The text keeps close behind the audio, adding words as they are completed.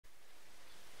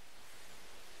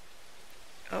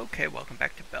Okay, welcome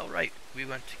back to Bellwright. We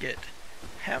went to get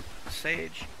hemp,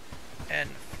 sage, and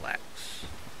flax.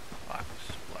 Flax.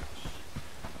 What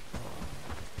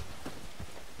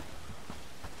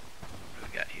do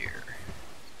we got here?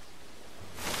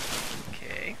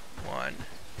 Okay, one.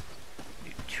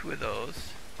 Need two of those.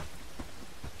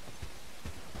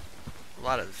 A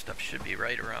lot of this stuff should be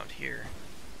right around here.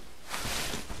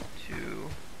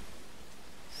 Two.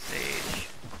 Sage.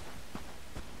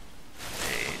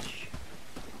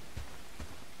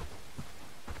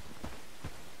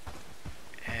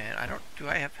 And do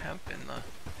I have hemp in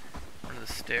one of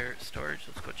the storage?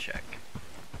 Let's go check.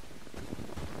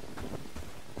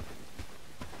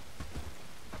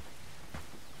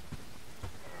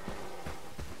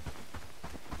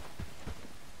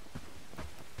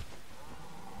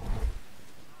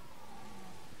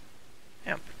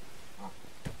 Hemp.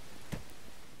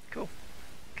 Cool.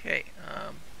 Okay,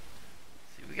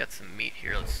 see, we got some meat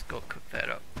here. Let's go cook that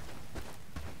up.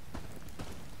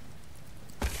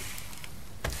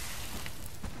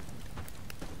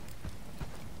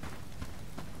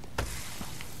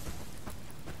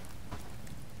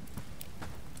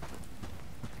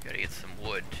 Gotta get some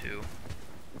wood too.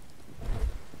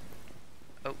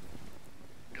 Oh,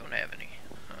 don't have any.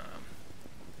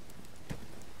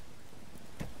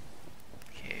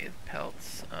 Okay,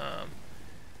 pelts.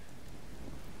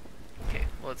 Okay,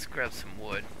 well, let's grab some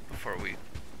wood before we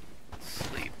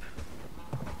sleep.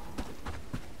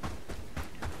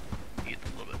 Need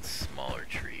a little bit smaller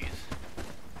trees.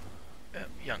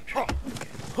 Young tree. Okay,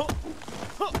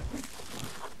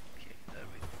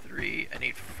 that'll be 3. I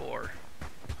need 4.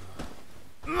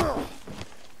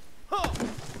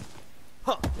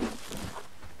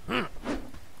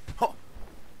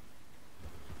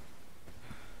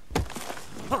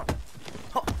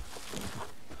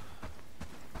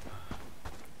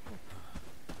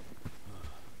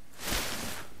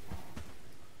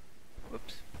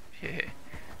 Whoops.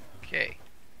 Okay.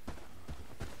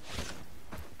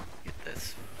 Get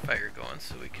this fire going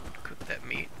so we can cook that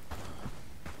meat.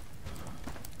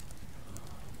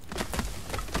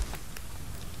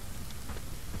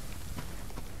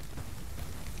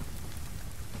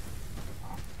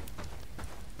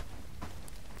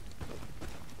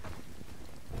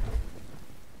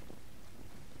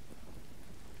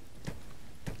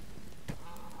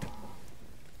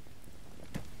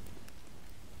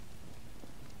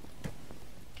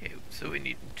 So we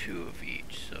need 2 of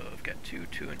each, so I've got 2,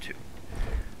 2, and 2.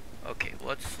 Okay, well,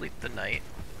 let's sleep the night.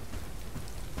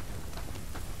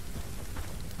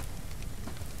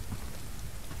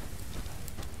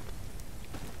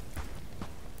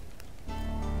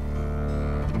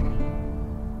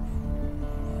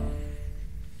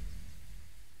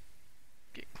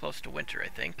 Get close to winter, I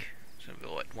think. So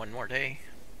we'll, what, 1 more day?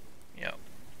 Yep.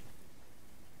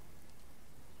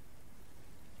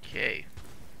 Okay.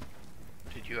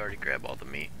 Did you already grab all the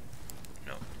meat?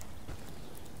 No.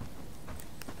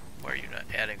 Why are you not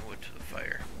adding wood to the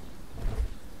fire?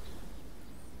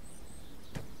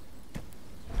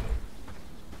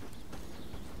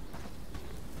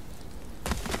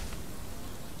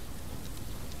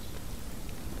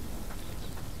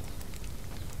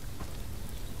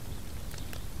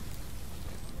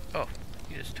 Oh,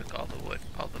 you just took all the wood,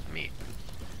 all the meat.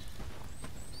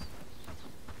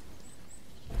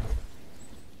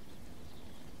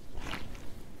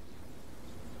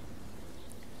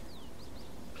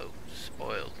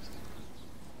 Spoiled.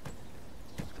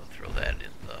 Go throw that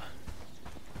in the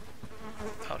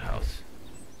outhouse.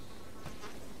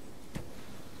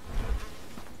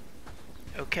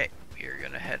 Okay, we are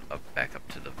gonna head back up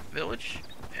to the village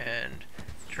and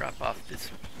drop off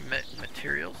this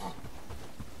materials.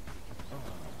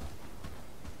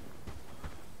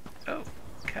 Oh,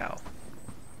 cow.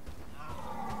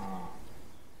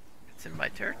 It's in my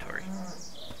territory.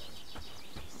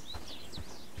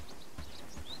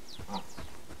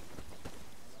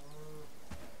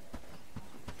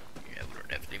 Yeah, we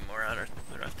don't have any more on us.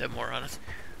 We don't have to have more on us.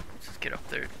 Let's just get up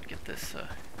there and get this,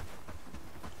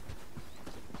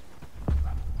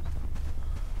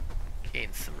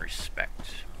 gain some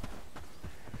respect.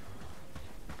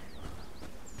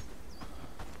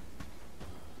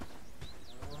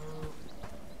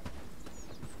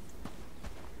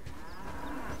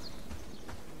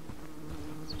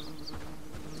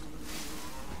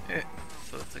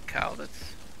 So it's a cow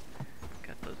that's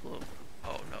got the little...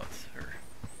 Oh no, it's her.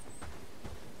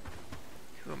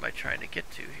 Who am I trying to get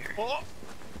to here? Oh.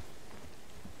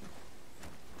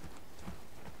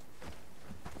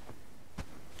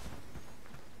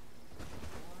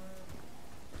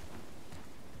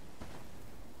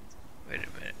 Wait a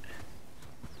minute.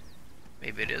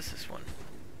 Maybe it is this one.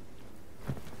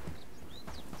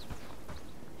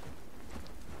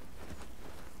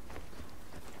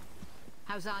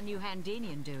 How's our new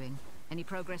Handenian doing? Any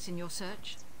progress in your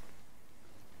search?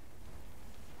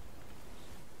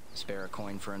 Spare a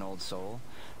coin for an old soul?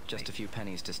 Just a few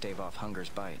pennies to stave off hunger's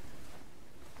bite.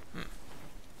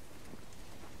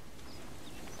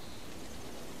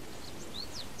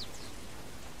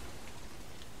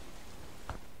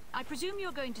 I presume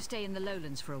you're going to stay in the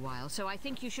lowlands for a while, so I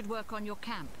think you should work on your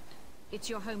camp. It's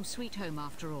your home sweet home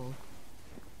after all.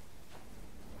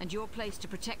 And your place to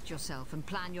protect yourself and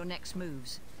plan your next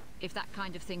moves, if that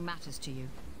kind of thing matters to you.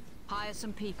 Hire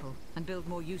some people and build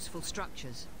more useful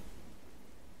structures.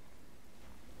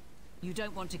 You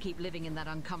don't want to keep living in that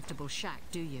uncomfortable shack,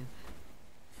 do you?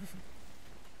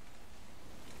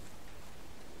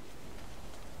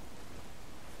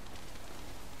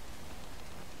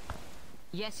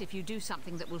 Yes, if you do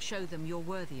something that will show them you're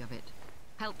worthy of it.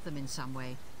 Help them in some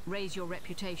way. Raise your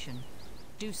reputation.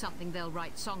 Do something they'll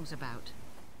write songs about.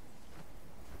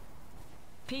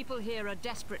 People here are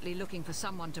desperately looking for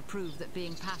someone to prove that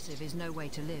being passive is no way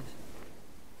to live.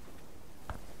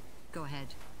 Go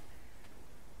ahead.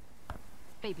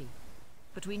 Baby,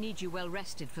 but we need you well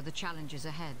rested for the challenges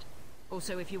ahead.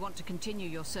 Also, if you want to continue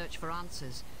your search for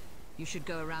answers, you should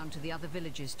go around to the other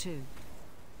villages too.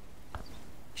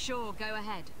 Sure, go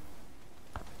ahead.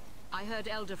 I heard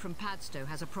Elder from Padstow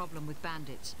has a problem with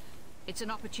bandits. It's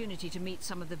an opportunity to meet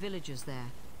some of the villagers there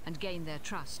and gain their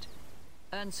trust.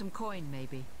 Earn some coin,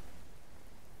 maybe.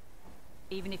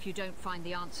 Even if you don't find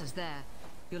the answers there,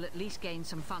 you'll at least gain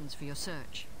some funds for your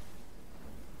search.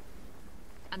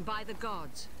 And by the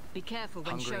gods, be careful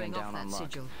when showing off that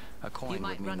sigil. A coin you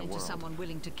might would mean run the into world. someone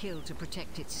willing to kill to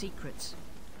protect its secrets.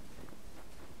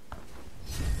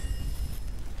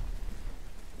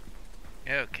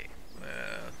 Okay.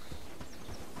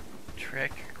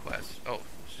 Track your quest. Oh,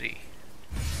 Z.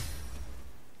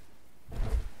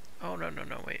 Oh, no,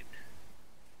 wait.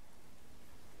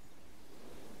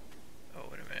 Oh,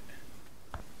 wait a minute.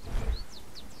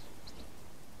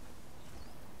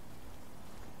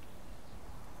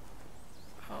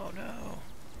 Oh, no.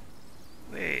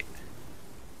 Wait.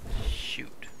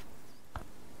 Shoot.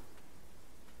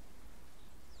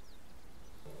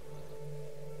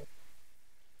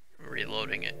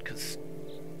 Reloading it, because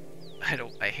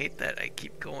I hate that I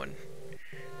keep going.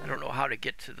 I don't know how to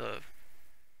get to the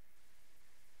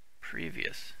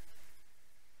previous.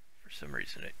 For some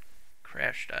reason it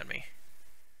crashed on me.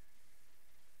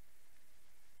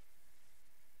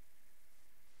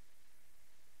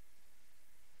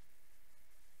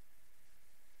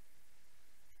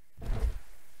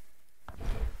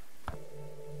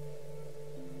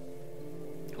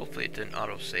 Hopefully it didn't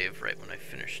autosave right when I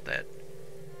finished that.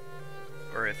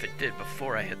 Or if it did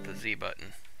before I hit the Z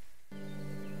button.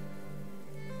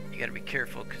 You gotta be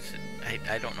careful because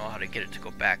I don't know how to get it to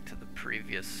go back to the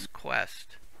previous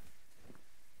quest.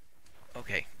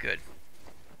 Okay, good.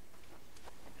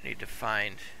 I need to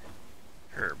find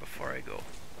her before I go.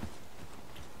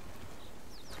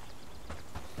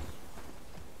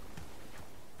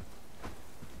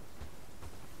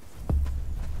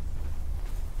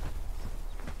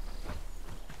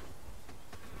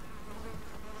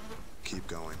 Keep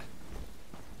going.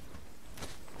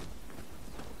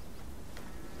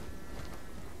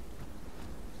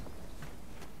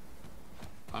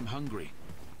 I'm hungry.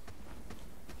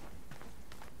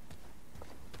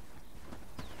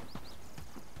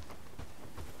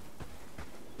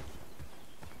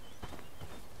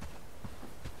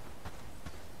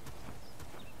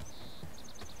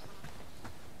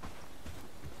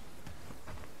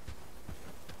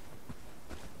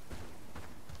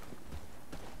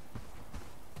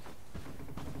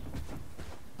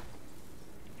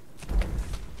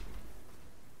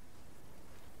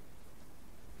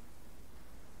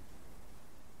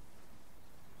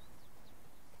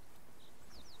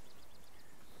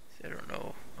 I don't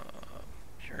know.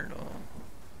 Journal.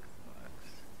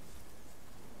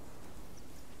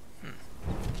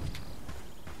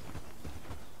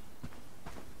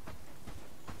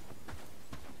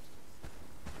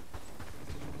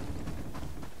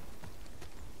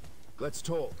 Let's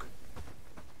talk.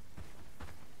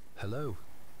 Hello.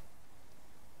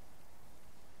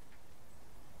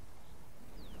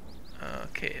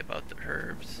 Okay, about the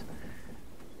herbs.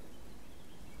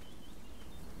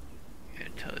 Gonna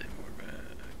tell you more.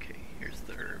 Okay, here's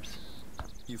the herbs.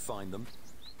 You find them.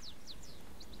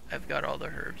 I've got all the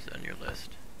herbs on your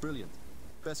list. Brilliant.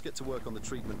 Best get to work on the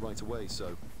treatment right away,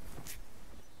 so...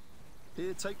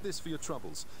 Here, take this for your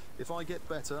troubles. If I get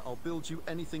better, I'll build you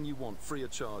anything you want, free of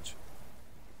charge.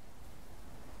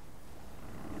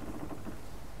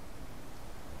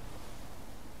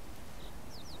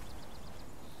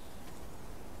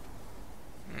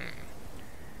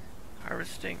 How are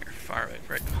harvesting or farming?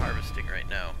 Right, harvesting right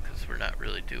now because we're not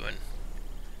really doing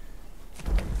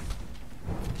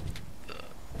the.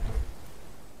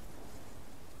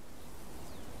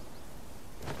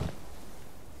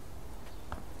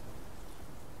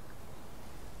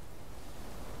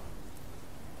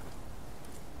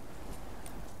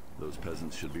 Those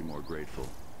peasants should be more grateful.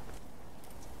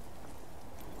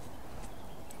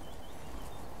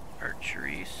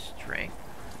 Archery, strength.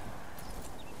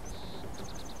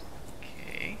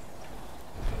 Okay.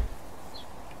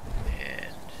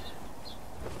 And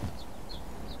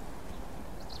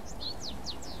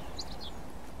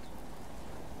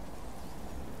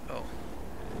oh,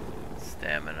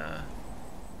 stamina.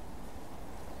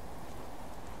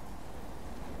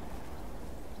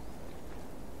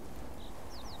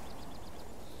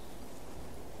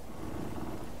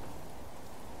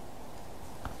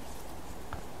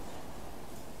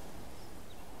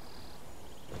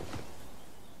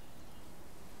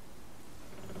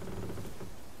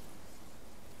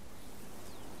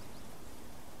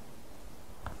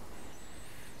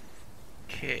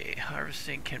 Okay,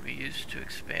 harvesting can be used to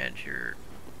expand your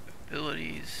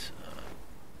abilities.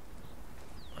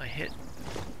 I hit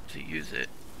to use it.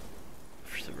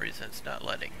 For some reason it's not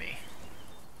letting me.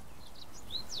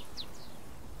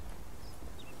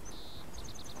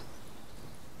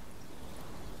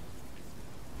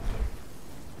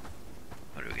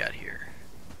 What do we got here?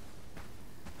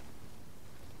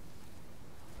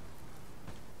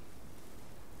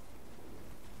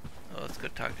 Oh, let's go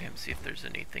talk to him, see if there's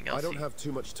anything else. I don't have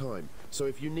too much time, so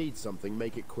if you need something,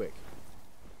 make it quick.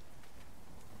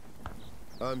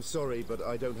 I'm sorry, but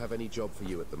I don't have any job for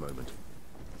you at the moment.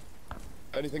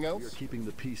 Anything We are else? keeping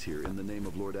the peace here in the name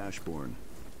of Lord Ashbourne.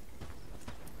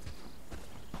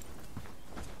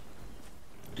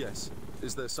 Yes.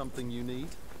 Is there something you need?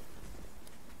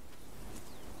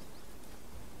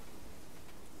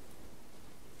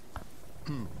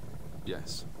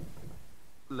 Yes.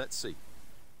 Let's see.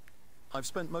 I've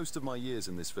spent most of my years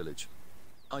in this village.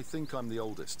 I think I'm the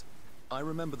oldest. I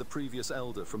remember the previous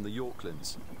elder from the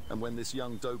Yorklins, and when this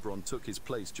young Dobron took his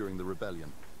place during the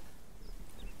rebellion.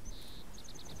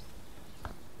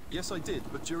 Yes, I did,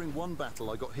 but during one battle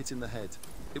I got hit in the head.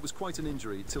 It was quite an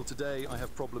injury. Till today I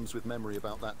have problems with memory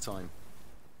about that time.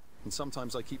 And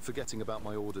sometimes I keep forgetting about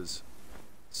my orders.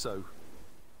 So,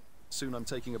 soon I'm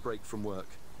taking a break from work.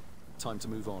 Time to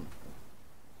move on.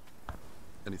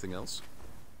 Anything else?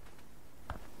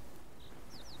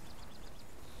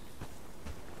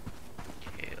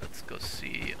 Okay, let's go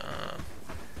see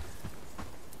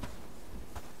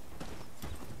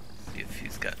if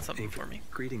he's got something for me.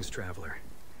 Greetings, traveler.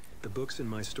 The books in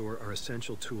my store are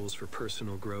essential tools for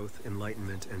personal growth,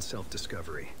 enlightenment, and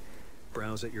self-discovery.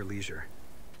 Browse at your leisure.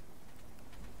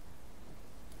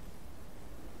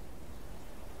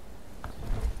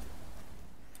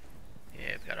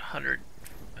 Yeah, I've got 100.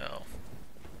 Oh,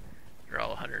 you're all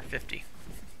 150.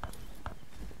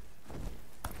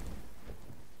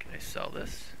 Can I sell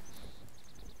this?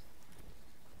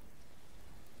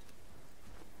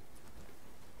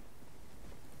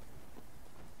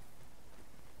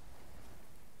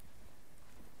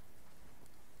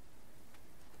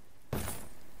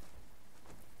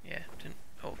 Yeah, didn't.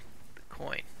 Oh, the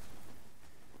coin.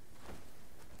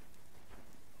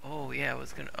 Oh yeah, I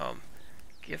was gonna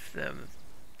gift them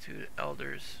to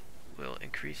elders will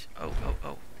increase. Oh.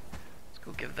 Let's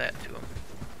go give that to them.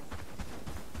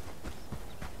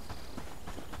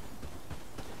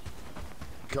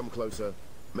 Come closer.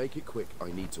 Make it quick.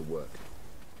 I need to work.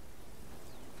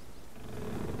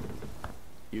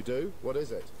 You do? What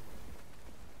is it?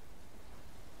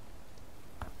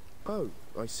 Oh,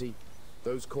 I see.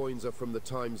 Those coins are from the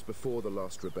times before the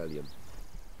last rebellion.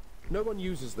 No one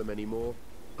uses them anymore,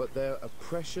 but they're a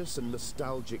precious and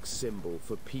nostalgic symbol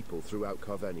for people throughout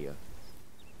Carvenia.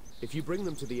 If you bring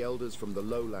them to the elders from the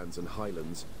lowlands and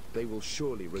highlands, they will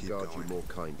surely regard you more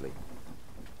kindly.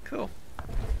 Cool.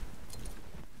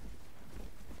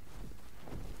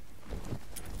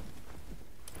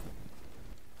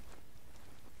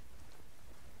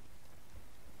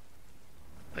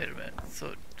 Wait a minute.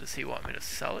 So does he want me to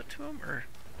sell it to him, or?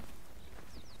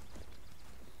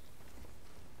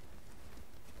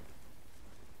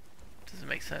 Doesn't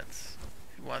make sense.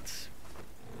 He wants.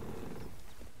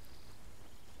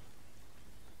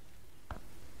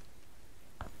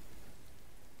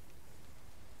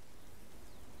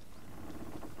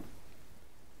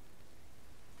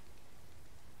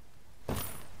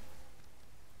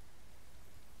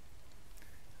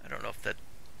 I don't know if that.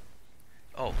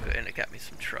 Oh, good, and it got me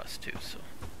some trust too, so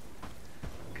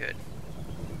good.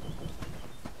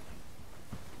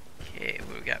 Okay, what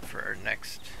do we got for our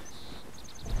next?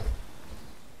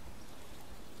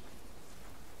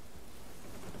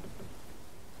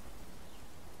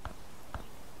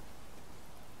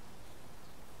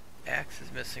 axe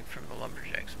is missing from the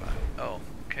lumberjack spot. Oh,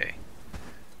 okay.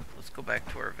 Let's go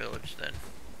back to our village then.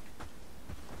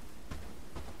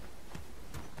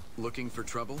 Looking for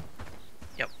trouble?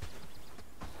 Yep.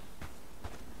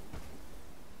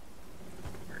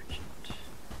 Merchant.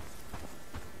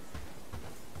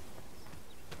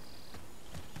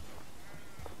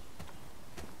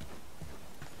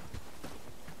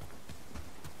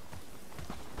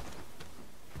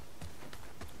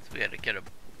 So we had to get a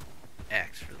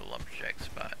axe for the lumberjack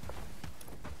spot.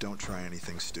 Don't try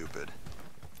anything stupid.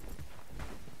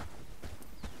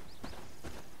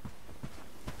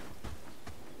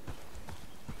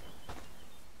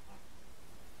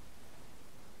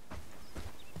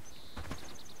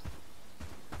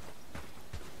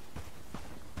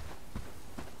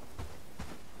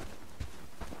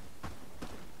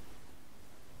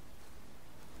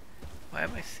 Why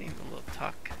am I seeing the little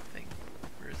talk thing?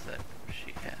 Where is that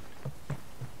sheet at?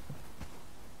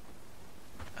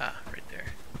 Ah, right there.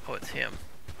 Oh, it's him.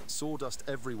 Sawdust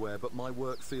everywhere, but my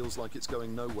work feels like it's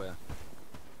going nowhere.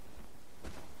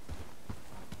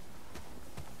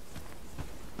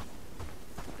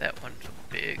 That one's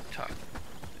a big talk.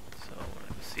 So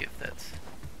let's see if that's...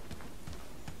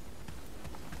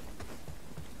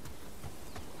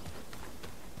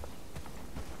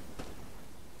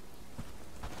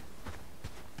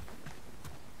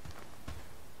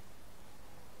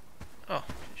 Oh,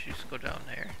 did you just go down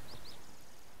there?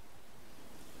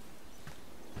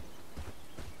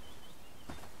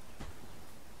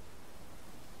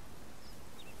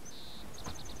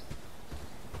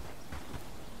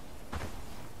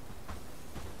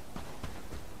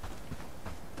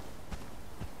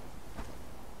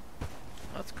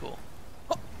 That's cool.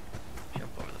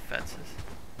 Jump over the fences.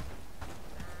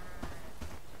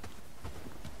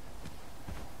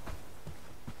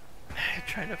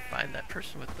 Trying to find that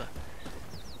person with the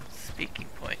speaking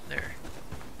point there.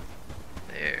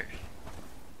 There.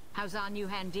 How's our new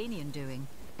Handenian doing?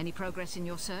 Any progress in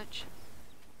your search?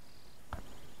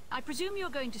 I presume you're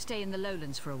going to stay in the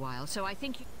lowlands for a while, so I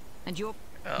think you... And you're...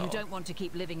 Oh. You don't want to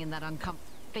keep living in that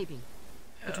baby.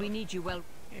 But we need you well...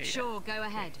 Yeah, Sure, go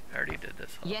ahead. I already did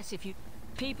this. Yes, if you...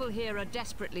 People here are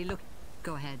desperately looking...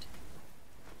 Go ahead.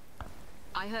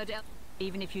 I heard...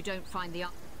 Even if you don't find the...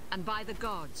 And by the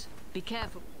gods, be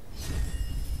careful.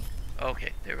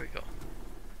 Okay, there we go.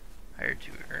 Hired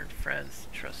to earn friends,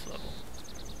 trust level.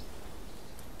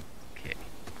 Okay.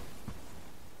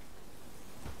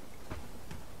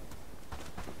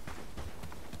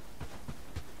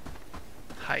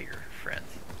 Hire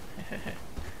friends.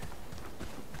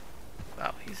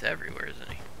 Wow, he's everywhere, isn't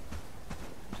he?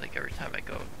 It's like every time I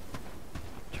go,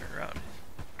 turn around.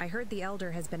 I heard the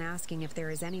Elder has been asking if there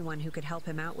is anyone who could help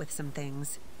him out with some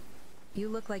things. You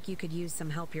look like you could use some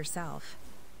help yourself.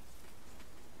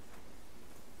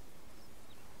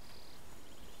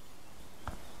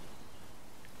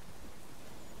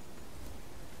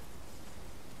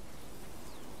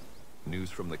 News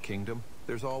from the kingdom?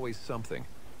 There's always something.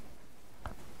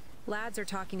 Lads are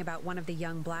talking about one of the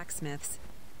young blacksmiths.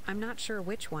 I'm not sure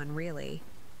which one, really.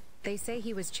 They say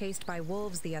he was chased by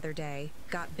wolves the other day,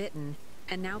 got bitten,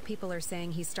 and now people are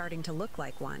saying he's starting to look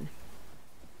like one.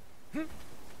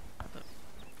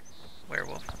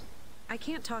 Werewolf. I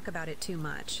can't talk about it too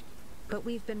much, but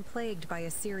we've been plagued by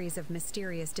a series of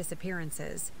mysterious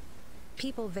disappearances.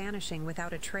 People vanishing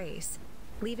without a trace,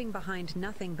 leaving behind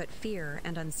nothing but fear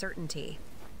and uncertainty.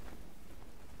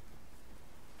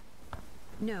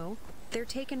 No, they're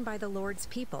taken by the Lord's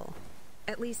people.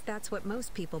 At least that's what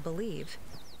most people believe.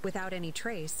 Without any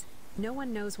trace, no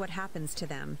one knows what happens to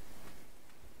them.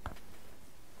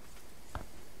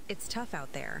 It's tough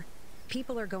out there.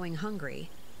 People are going hungry,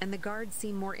 and the guards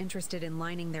seem more interested in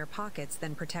lining their pockets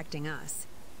than protecting us.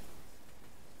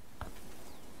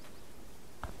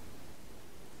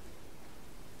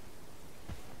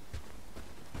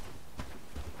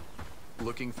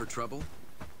 Looking for trouble?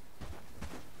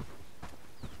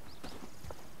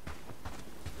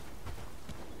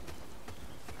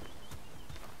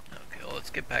 Okay, well, let's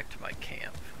get back to my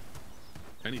camp.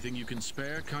 Anything you can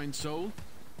spare, kind soul?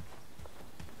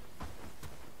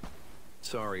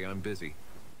 Sorry, I'm busy.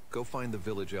 Go find the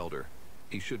village elder.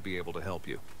 He should be able to help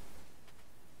you.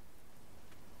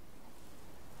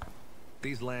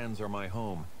 These lands are my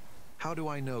home. How do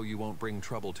I know you won't bring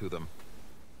trouble to them?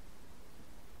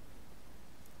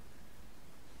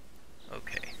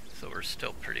 Okay, so we're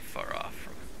still pretty far off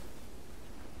from...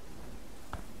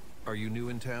 Are you new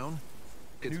in town?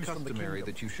 It's News from the customary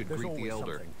kingdom. that you should There's greet the always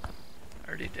elder. something. I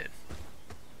already did.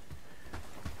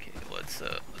 Okay,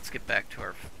 let's get back to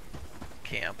our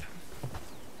camp.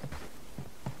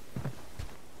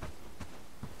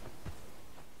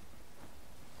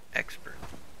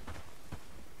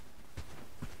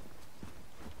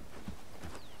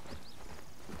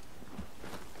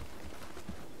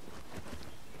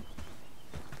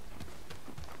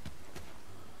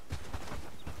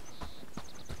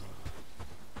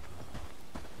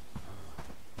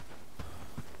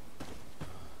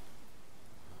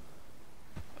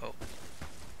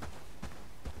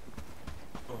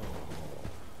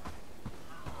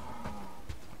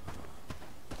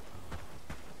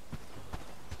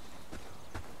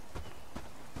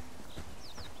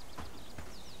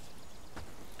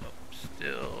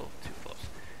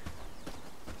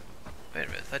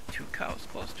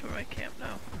 my camp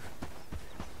now?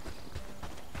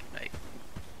 Can I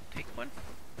take one?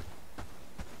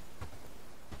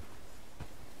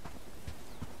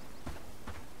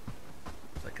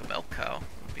 It's like a milk cow.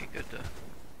 Would be good to.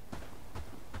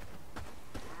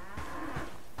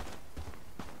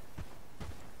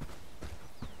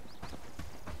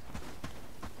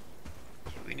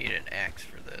 Okay, we need an axe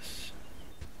for this.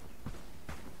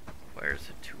 Where's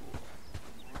a tool?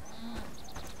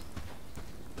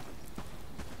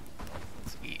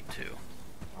 Let's eat too.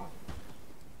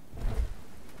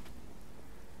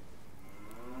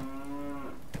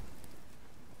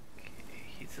 Okay,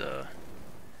 he's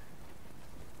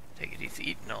take it he's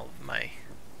eating all of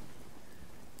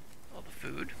all the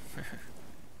food.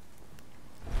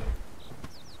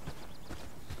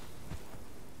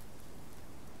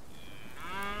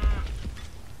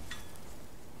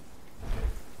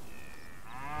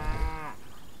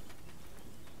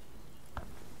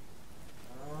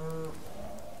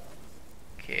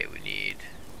 Okay, we need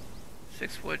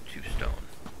 6 wood, 2 stone.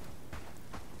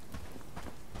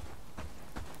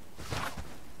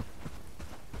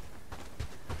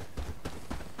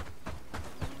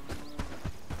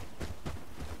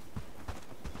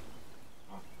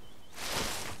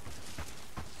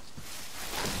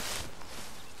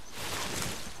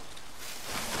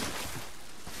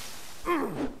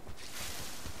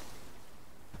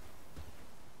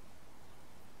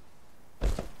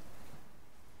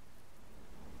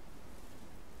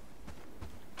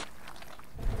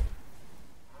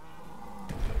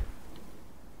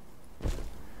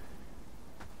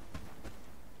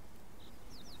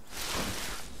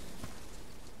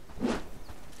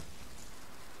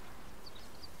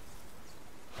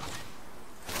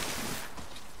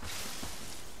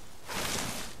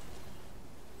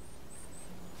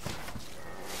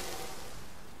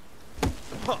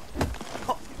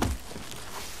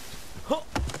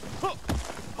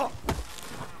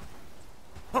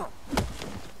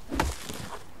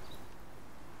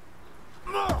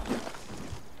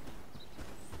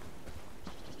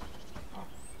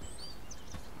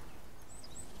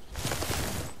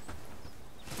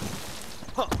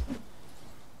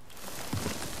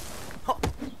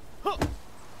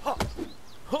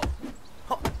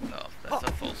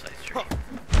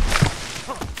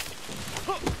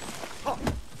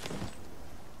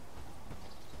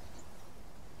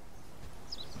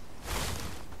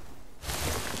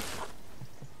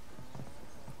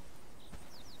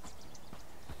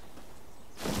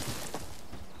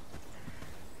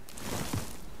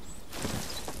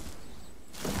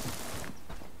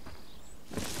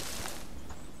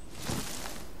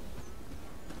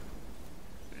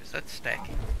 Is that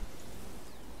stacking?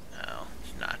 No,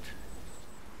 it's not.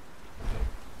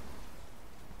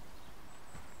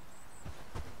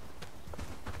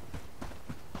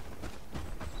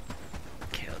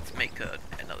 Okay, let's make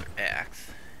another axe.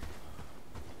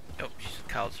 Nope,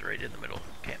 cows are right in the middle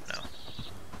of camp now.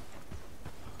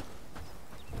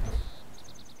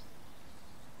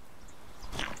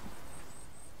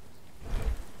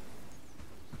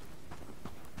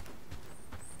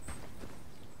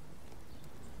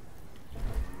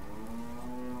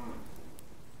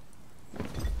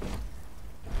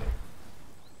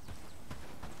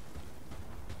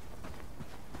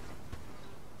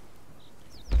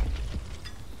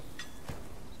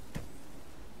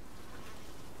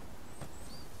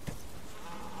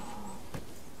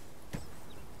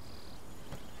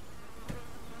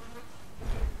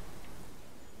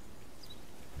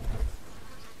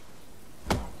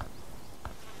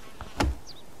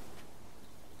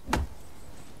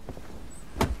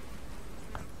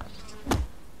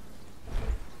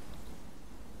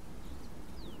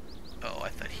 Oh, I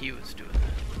thought he was doing that.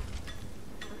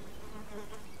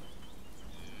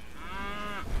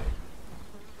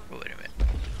 Oh, wait a minute.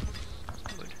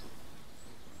 Wood.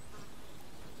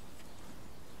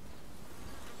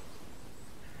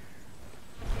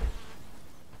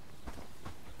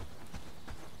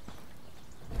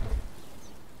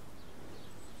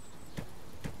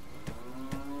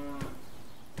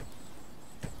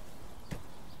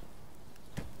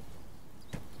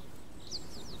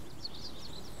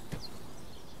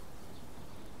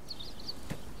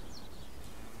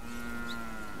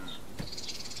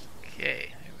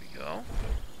 Okay, there we go.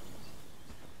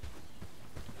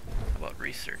 How about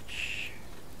research?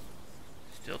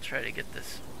 Still try to get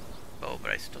this bow,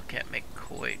 but I still can't make the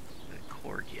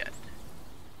cord yet.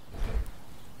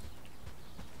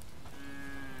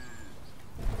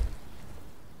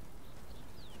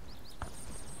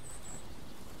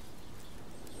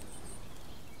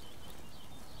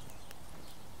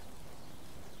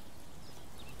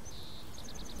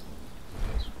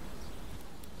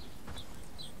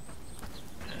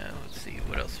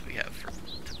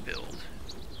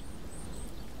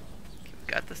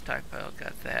 stockpile.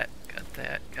 Got that. Got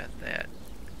that. Got that.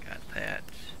 Got that.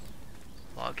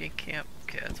 Logging camp.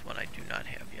 Okay, that's one I do not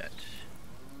have yet.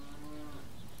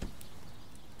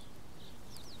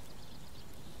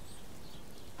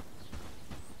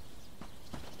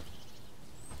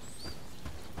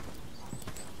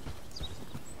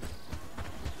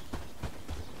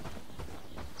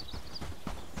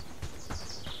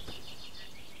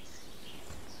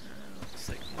 Looks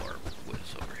like more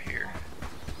woods over here.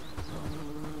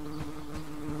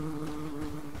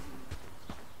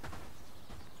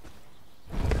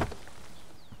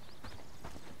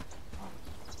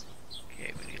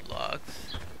 Okay, we need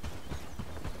logs.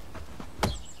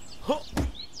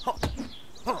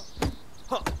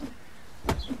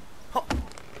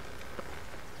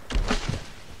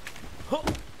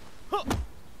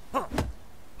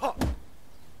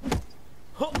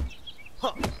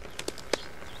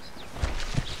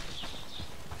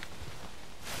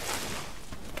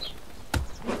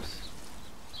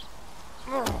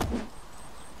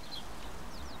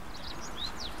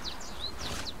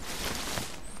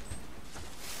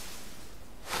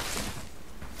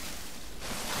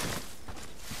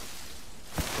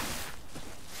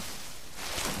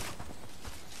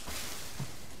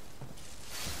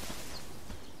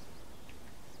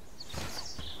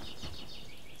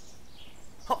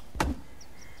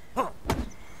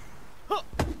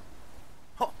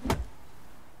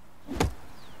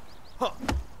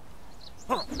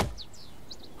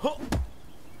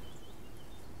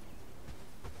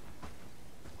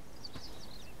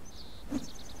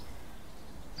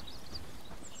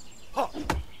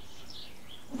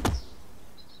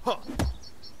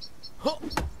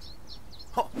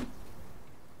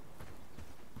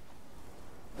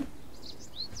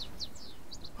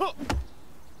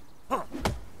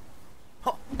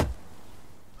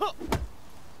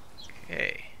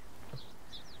 Okay.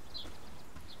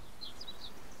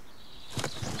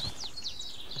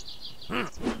 You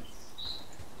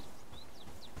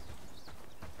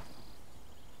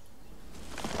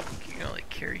can only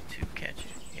carry two, can't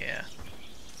you? Yeah.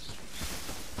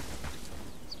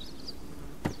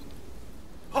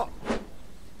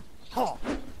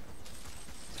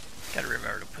 Gotta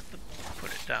remember to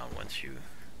put it down once you.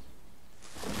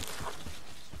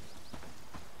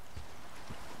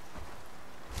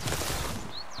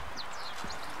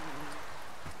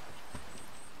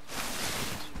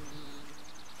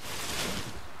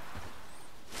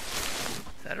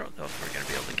 I don't know if we're gonna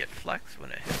be able to get flex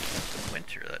when it hits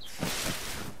winter.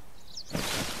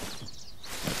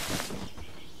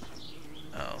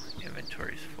 Oh,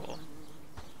 inventory's full.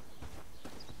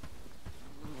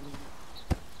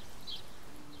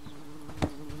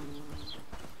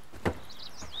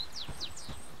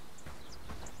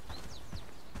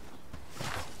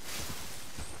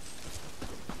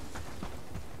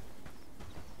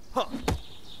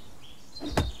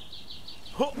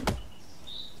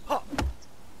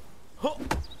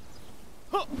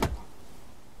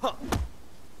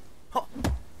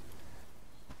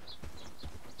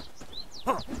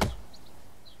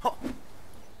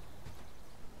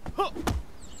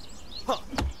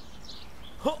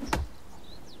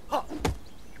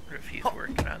 What if he's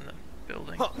working on the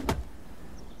building?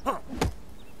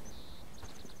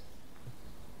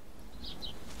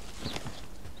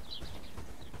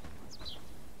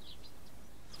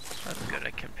 That's good,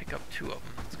 I can pick up two of them,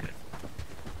 that's good.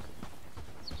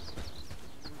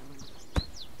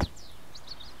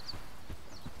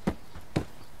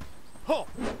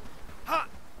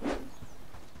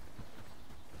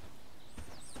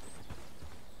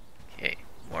 Okay,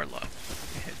 more logs.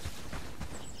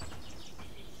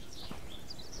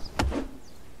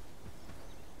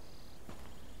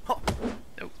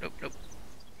 Nope, nope, nope.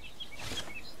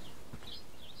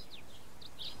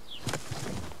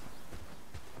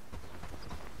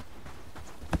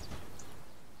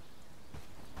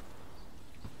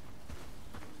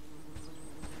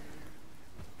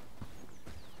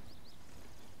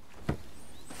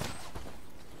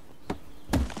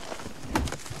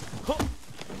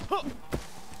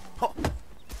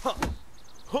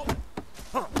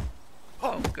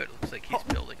 Oh, good. Looks like he's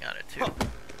building on it too.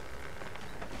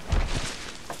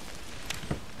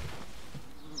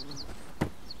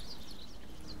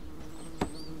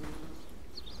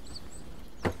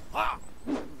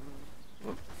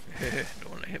 Don't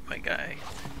want to hit my guy.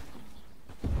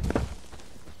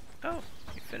 Oh,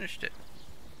 he finished it.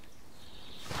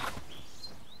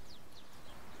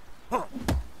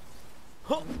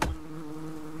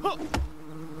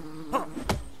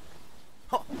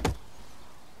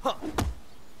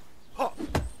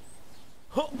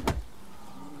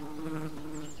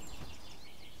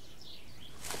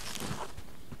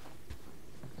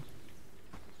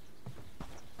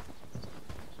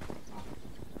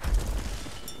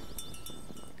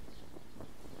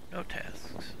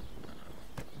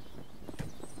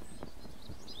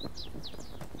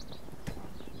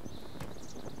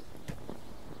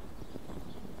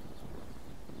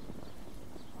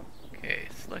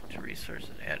 resource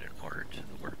and add an order to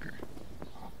the worker.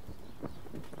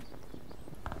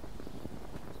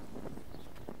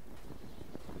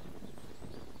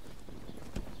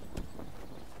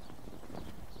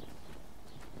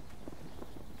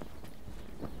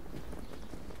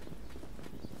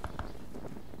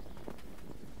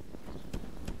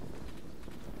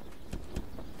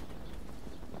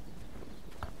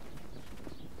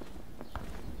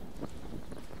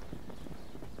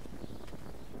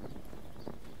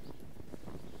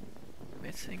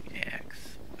 Missing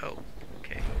axe. Oh,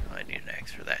 okay. I need an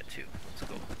axe for that too.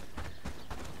 Let's go.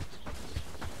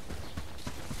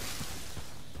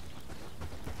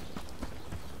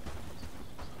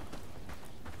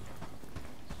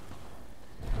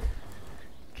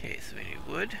 Okay, so we need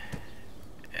wood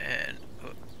and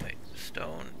oh, wait,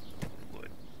 stone, wood.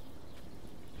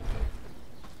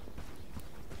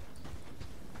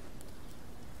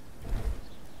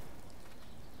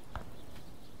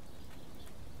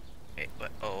 Hey,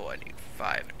 what? Oh, I need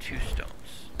 5 and 2 stones.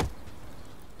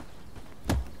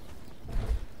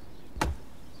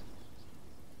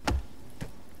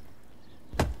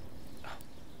 Oh.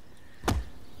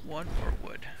 1 more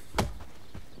wood.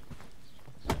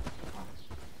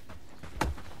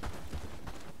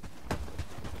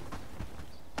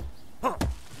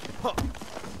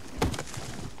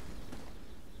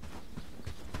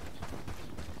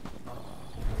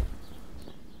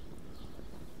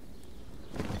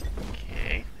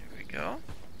 Okay, there we go.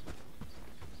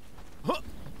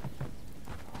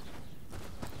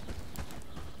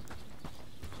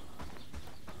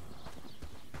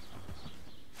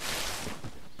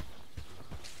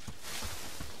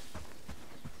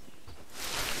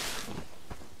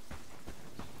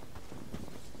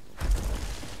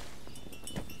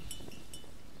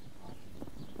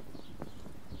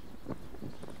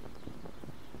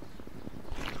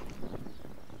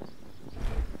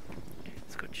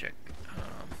 Let's go check.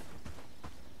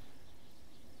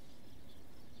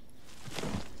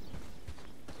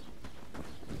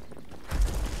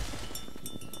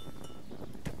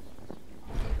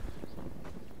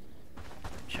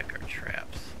 Check our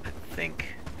traps. I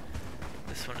think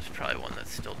this one is probably one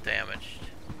that's still damaged.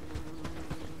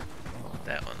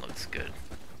 That one looks good.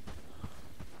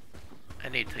 I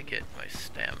need to get my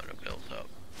stamina built up.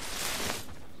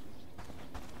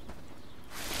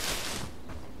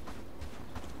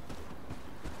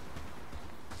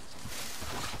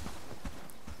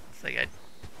 It's like I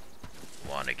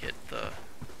want to get the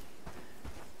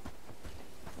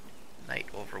night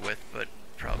over with, but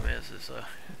problem is it's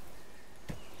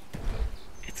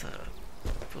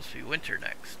supposed to be winter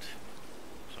next.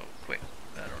 So quick,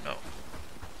 I don't know.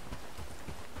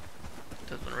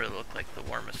 Doesn't really look like the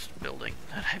warmest building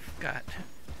that I've got.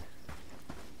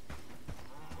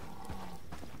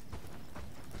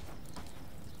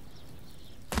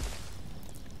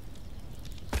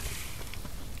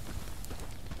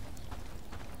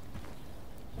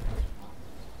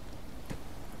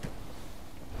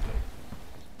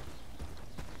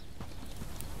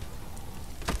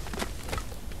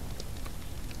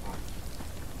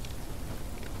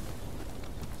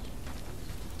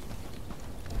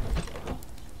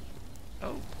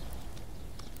 Oh.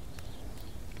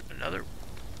 Another,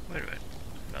 wait a minute,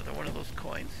 another one of those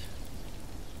coins.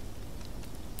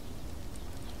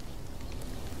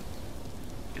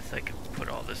 Guess I can put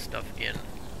all this stuff in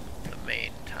the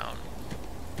main town.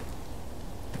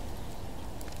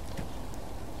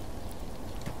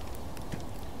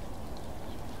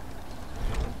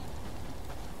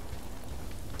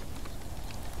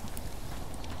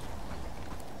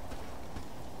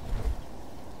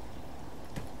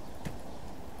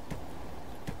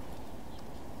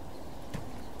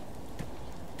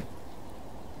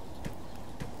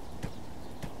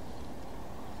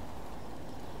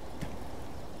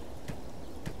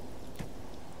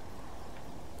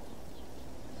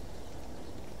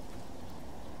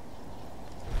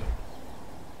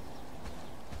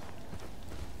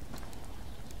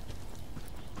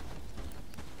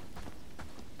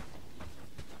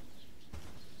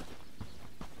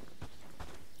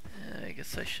 I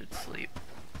guess I should sleep.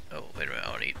 Oh, wait a minute, I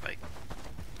want to eat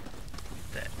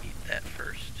that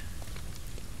first.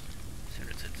 As soon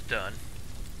as it's done,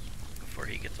 before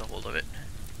he gets a hold of it.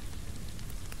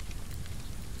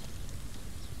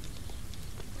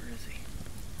 Where is he?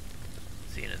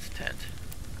 Is he in his tent?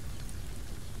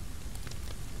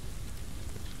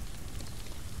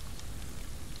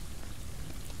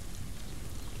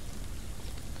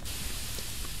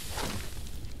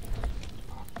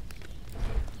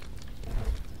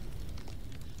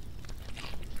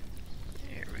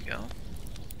 There we go.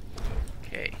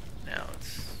 Okay, now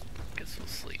let's get some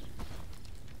sleep.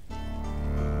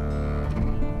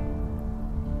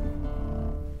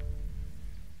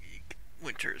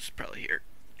 winter is probably here.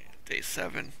 Day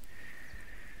 7.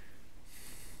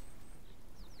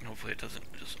 Hopefully it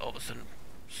doesn't just all of a sudden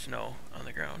snow on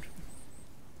the ground.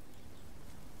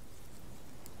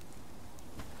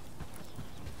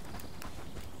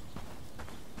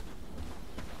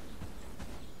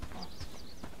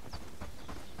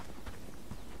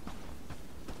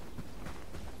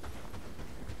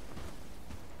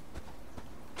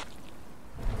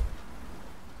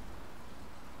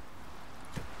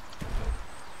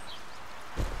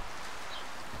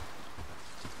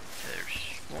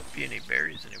 Won't be any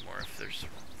berries anymore if it's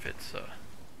winter.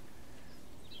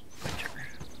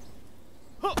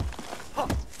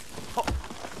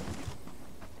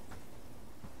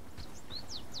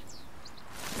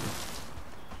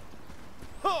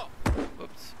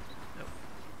 Whoops. Nope.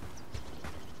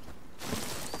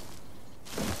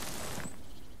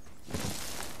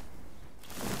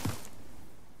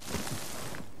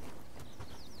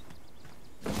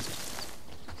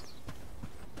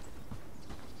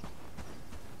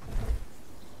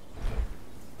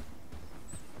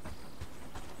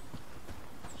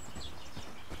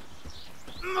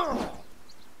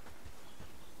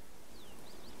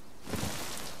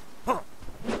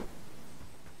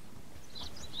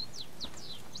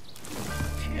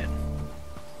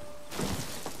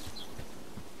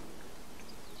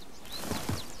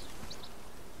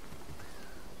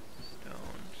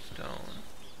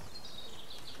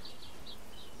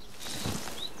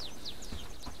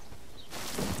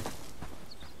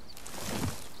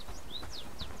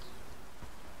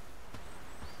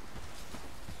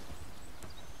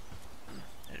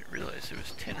 There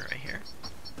was tin right here.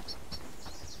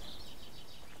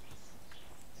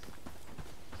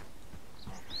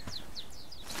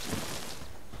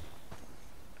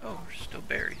 Oh, there's still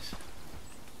berries.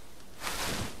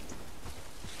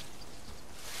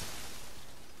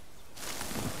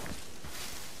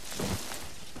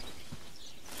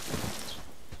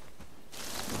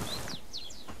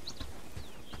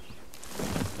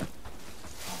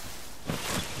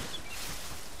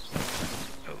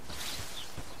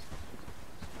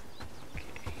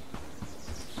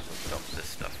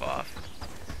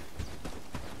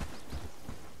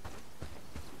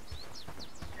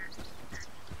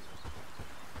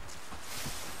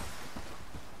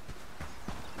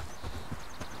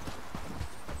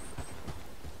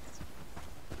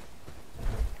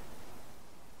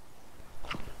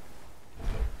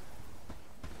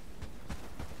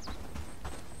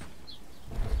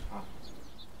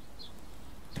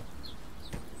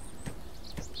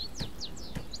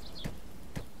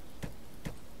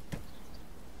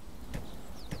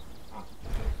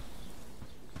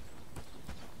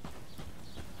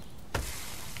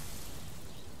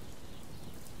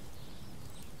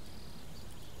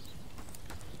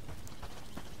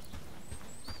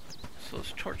 So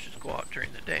those torches go out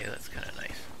during the day, that's kind of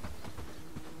nice.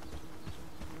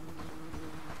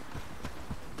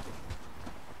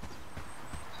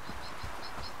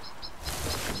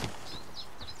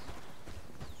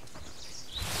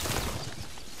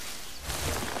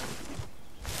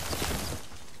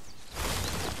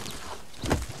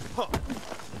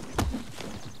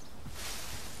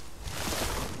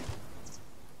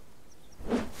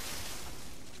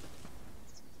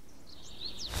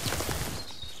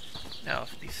 Now,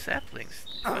 if these saplings,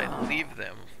 if I leave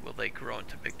them, will they grow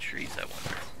into big trees, I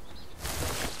wonder?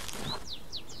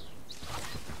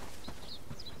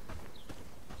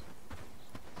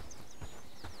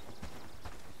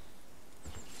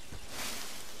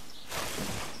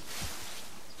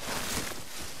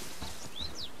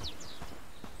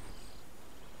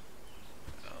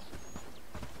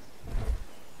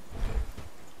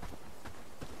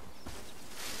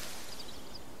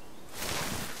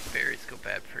 Berries go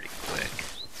bad pretty quick.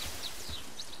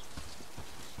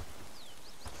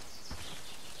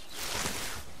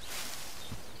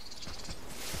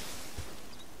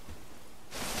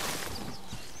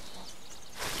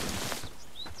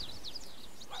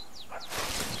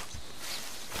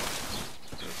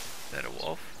 Is that a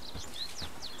wolf?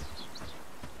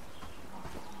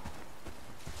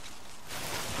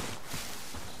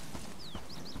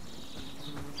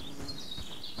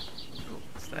 Oh,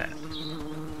 what's that?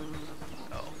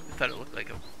 I thought it looked like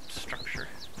a structure.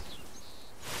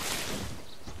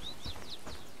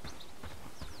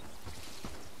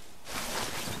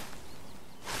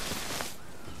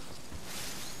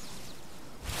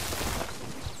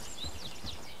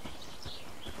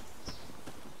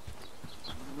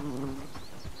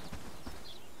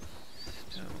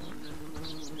 Stone.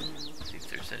 See if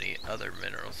there's any other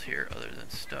minerals here other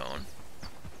than stone.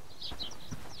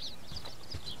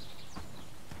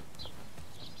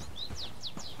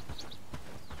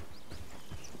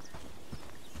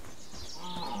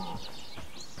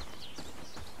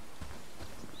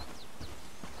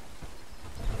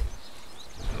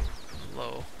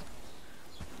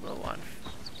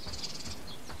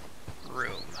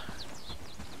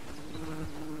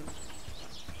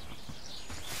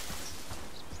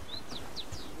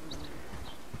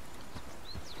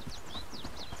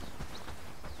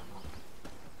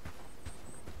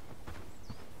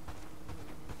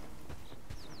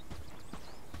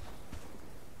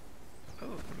 Oh,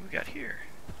 what do we got here?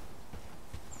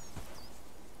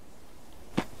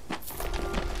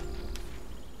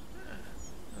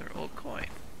 Another old coin.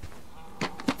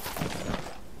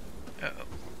 Uh-oh.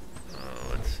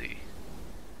 Let's see.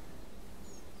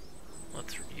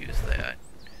 Let's use that.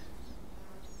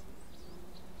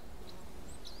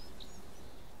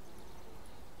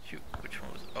 Shoot, which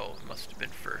one was... Oh, it must have been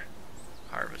for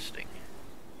harvesting.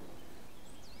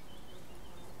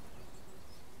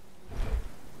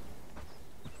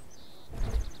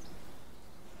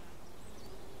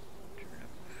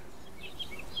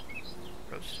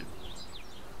 Roasted.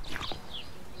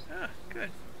 Ah, good.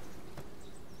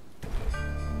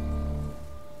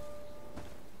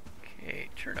 Okay,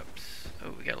 turnips.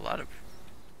 Oh, we got a lot of...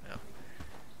 Well,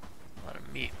 a lot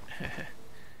of meat.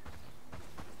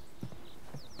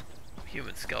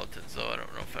 Human skeletons, though. I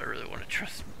don't know if I really want to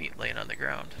trust meat laying on the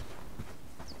ground.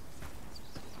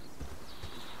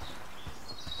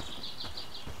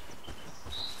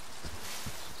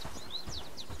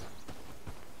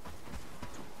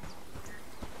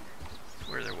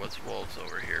 Where there was wolves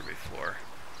over here before.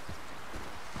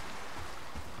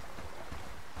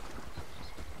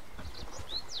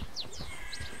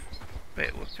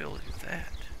 Wait, what village is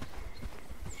that?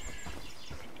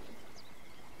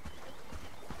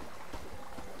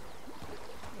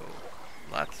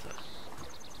 Oh, lots of...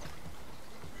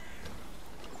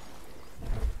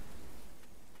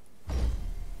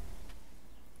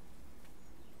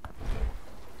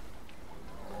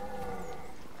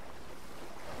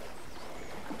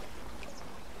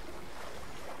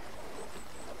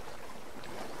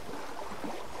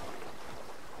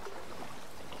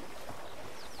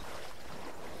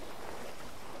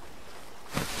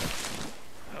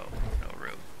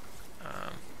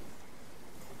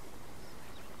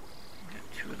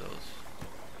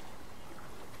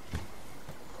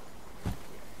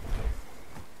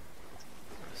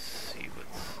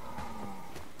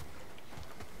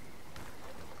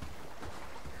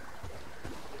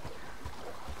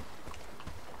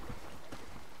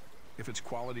 If it's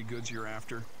quality goods you're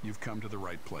after, you've come to the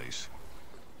right place.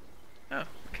 Oh,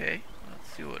 okay.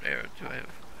 Let's see what arrow do I have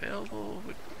available. What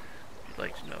would you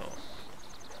like to know?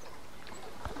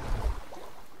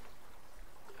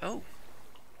 Oh.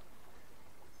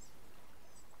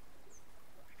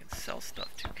 I can sell stuff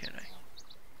too, can I?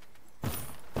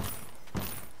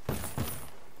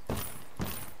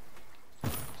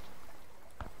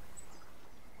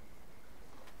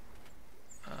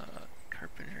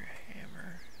 Carpenter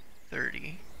hammer,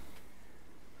 30.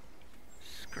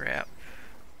 Scrap.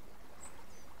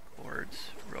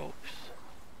 Boards, ropes.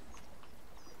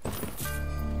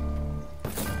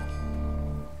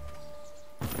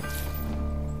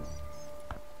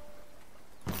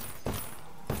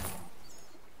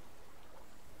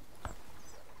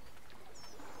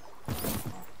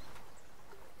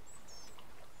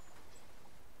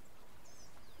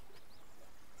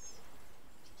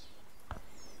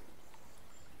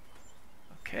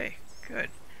 Okay, good.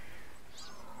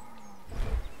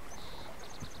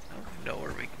 Now we know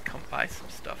where we can come buy some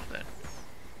stuff then.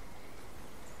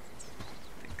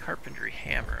 The carpentry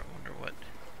hammer, I wonder what.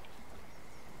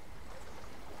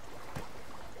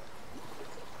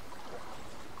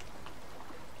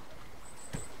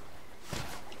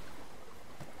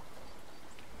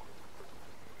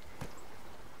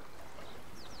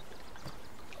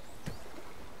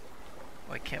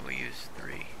 Why can't we use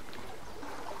 3?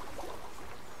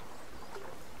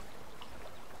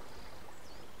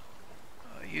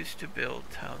 Used to build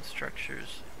town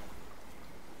structures.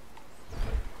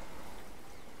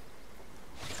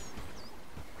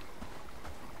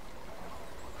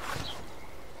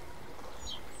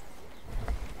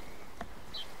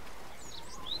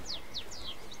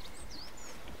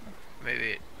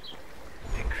 Maybe it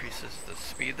increases the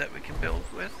speed that we can build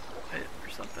with it or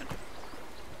something.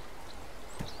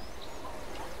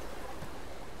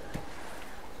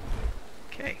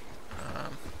 Okay.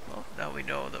 Well, now we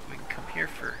know that we can come here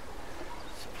for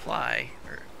supply,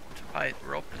 or to buy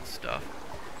rope and stuff.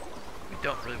 We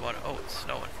don't really want to... Oh, it's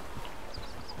snowing.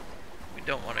 We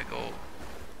don't want to go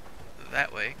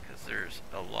that way, because there's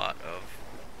a lot of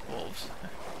wolves.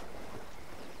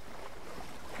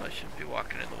 Probably shouldn't be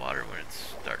walking in the water when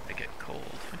it's starting to get cold.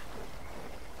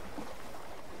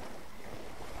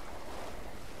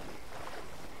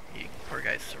 You poor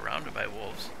guy's surrounded by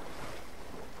wolves.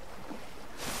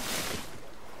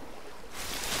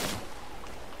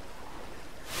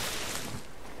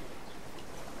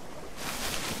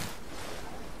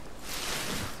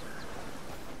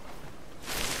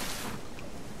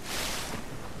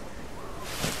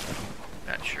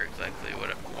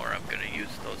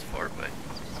 before, but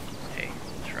hey,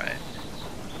 try it.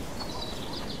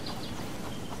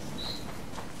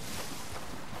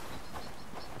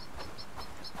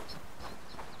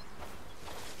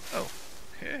 Oh,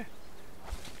 okay.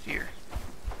 Deer.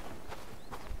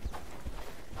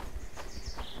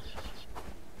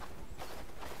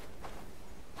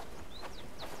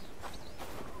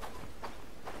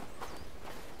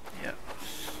 Yep,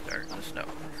 starting to snow.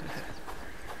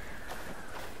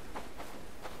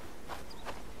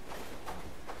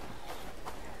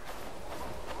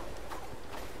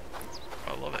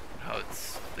 I love it, how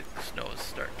the snow is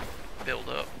starting to build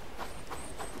up.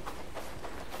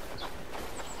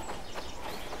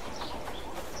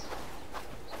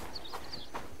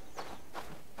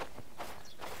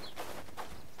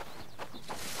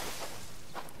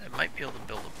 I might be able to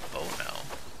build a bow now.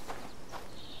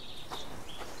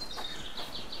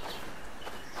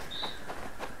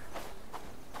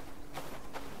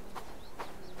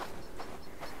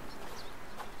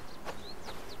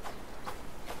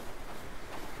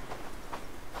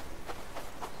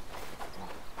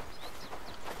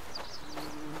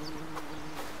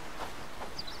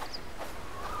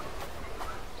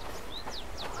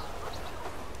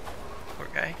 Poor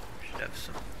guy, should have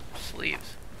some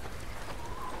sleeves.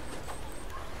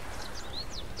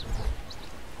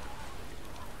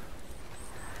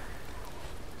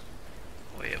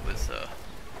 Boy, it was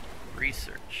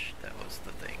research, that was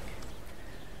the thing.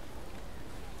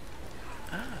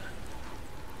 Ah,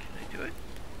 can I do it?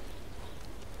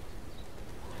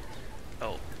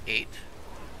 Oh, 8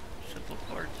 simple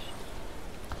chords.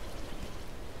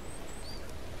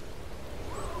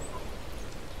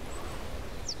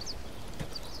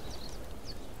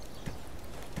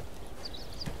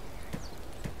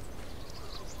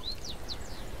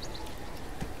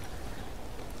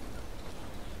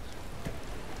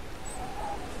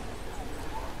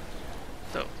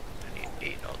 So, I need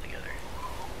 8 altogether.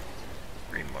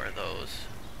 3 more of those.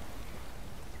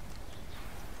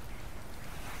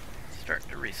 Starting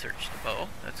to research the bow,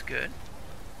 that's good.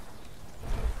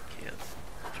 Okay, let's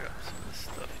drop some of this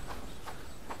stuff.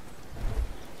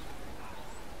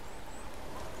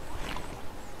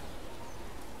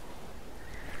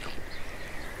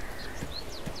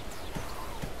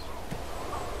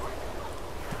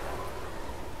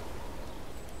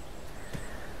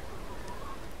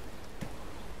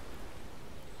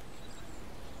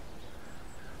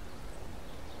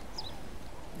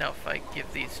 Now if I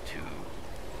give these to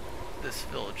this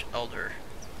village elder,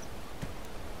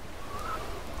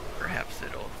 perhaps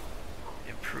it'll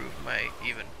improve my,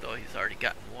 even though he's already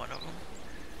gotten one of them.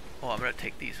 Oh, I'm going to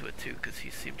take these with too, because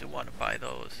he seemed to want to buy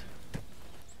those.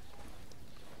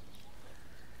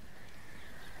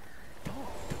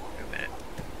 Oh, wait a minute.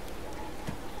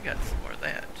 Got some more of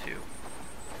that too.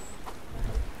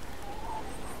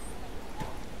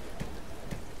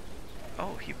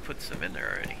 Oh, he put some in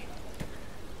there already.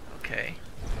 Okay,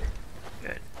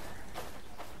 good.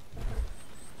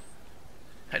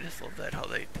 I just love that, how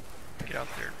they get out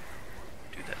there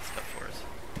and do that stuff for us.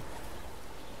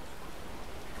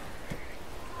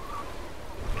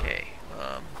 Okay,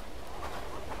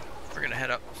 we're gonna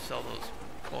head up and sell those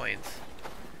coins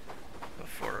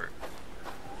before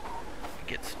it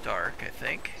gets dark, I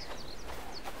think.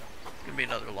 It's gonna be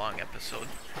another long episode.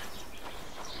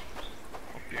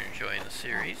 Hope you're enjoying the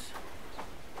series.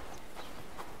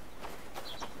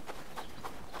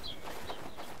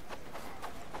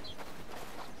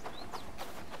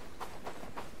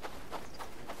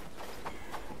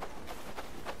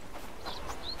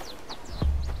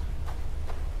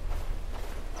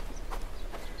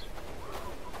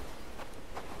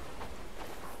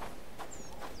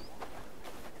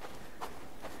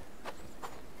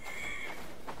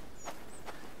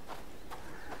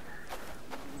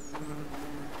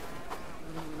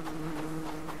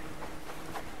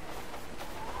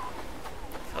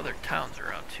 Other towns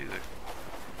around too.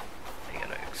 I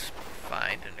gotta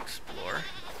find and explore.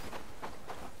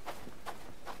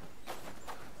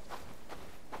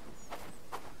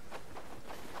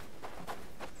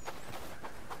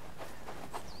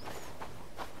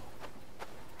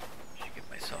 Should get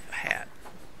myself a hat.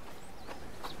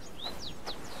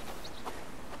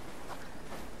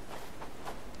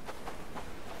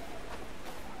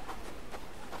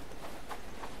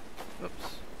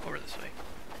 Whoops, over this way.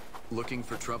 Looking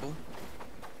for trouble?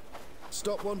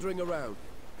 Stop wandering around.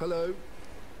 Hello?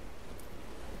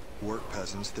 Work,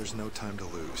 peasants. There's no time to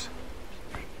lose.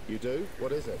 You do?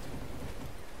 What is it?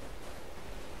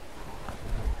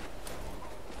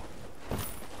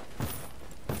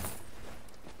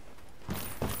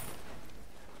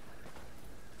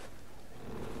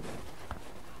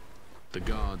 The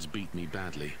gods beat me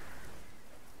badly.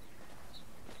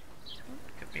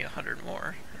 Give me 100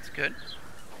 more. That's good.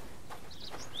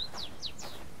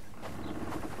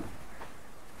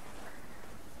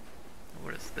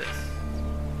 What is this?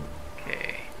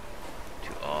 Okay.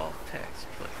 To all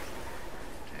taxpayers.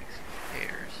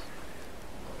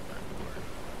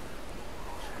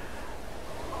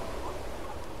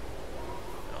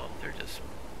 Oh, they're just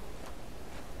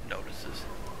notices.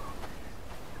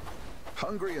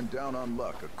 Hungry and down on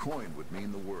luck, a coin would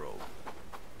mean the world.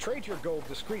 Trade your gold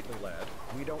discreetly, lad.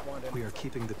 We don't want any... We are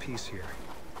keeping the peace here,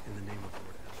 in the name of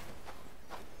Lord Ash.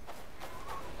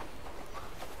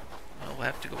 Well, we'll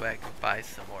have to go back and buy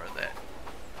some more of that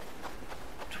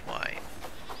twine.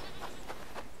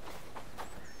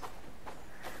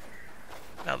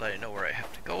 Now that I know where I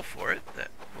have to go for it, that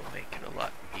will make it a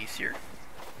lot easier.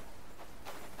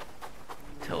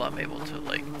 Till I'm able to,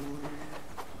 like,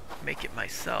 make it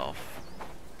myself.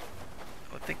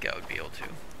 I would think I would be able to.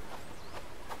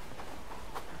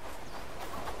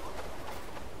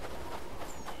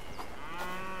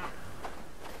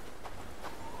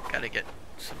 Gotta get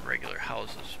some regular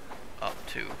houses up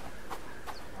too.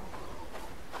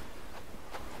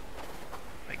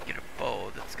 If I can get a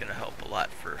bow, that's gonna help a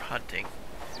lot for hunting.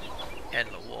 And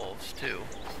the wolves too.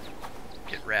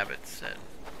 Get rabbits and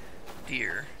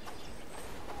deer.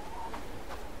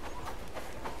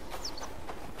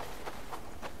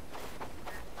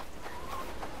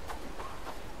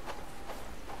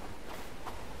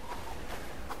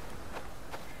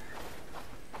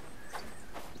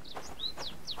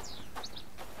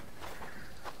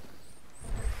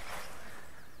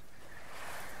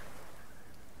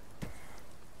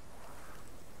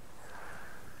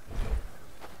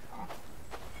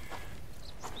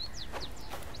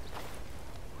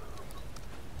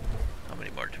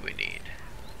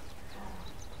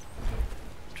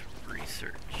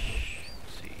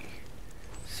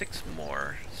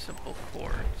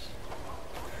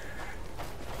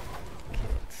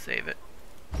 Save it.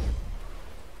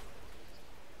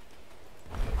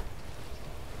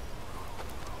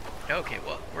 Okay,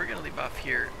 well, we're gonna leave off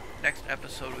here. Next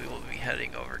episode we will be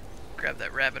heading over, grab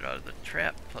that rabbit out of the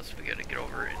trap, plus we gotta get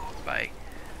over and buy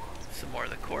some more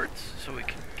of the quartz so we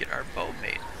can get our bow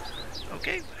made.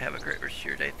 Okay, have a great rest of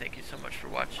your day. Thank you so much for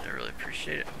watching. I really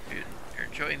appreciate it. Hope you're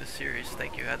enjoying the series.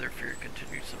 Thank you, Heather, for your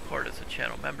continued support as a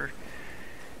channel member.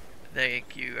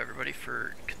 Thank you, everybody,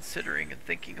 for considering and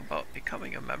thinking about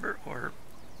becoming a member or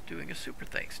doing a super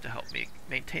thanks to help me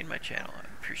maintain my channel. I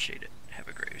appreciate it. Have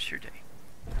a great rest of your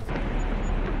day.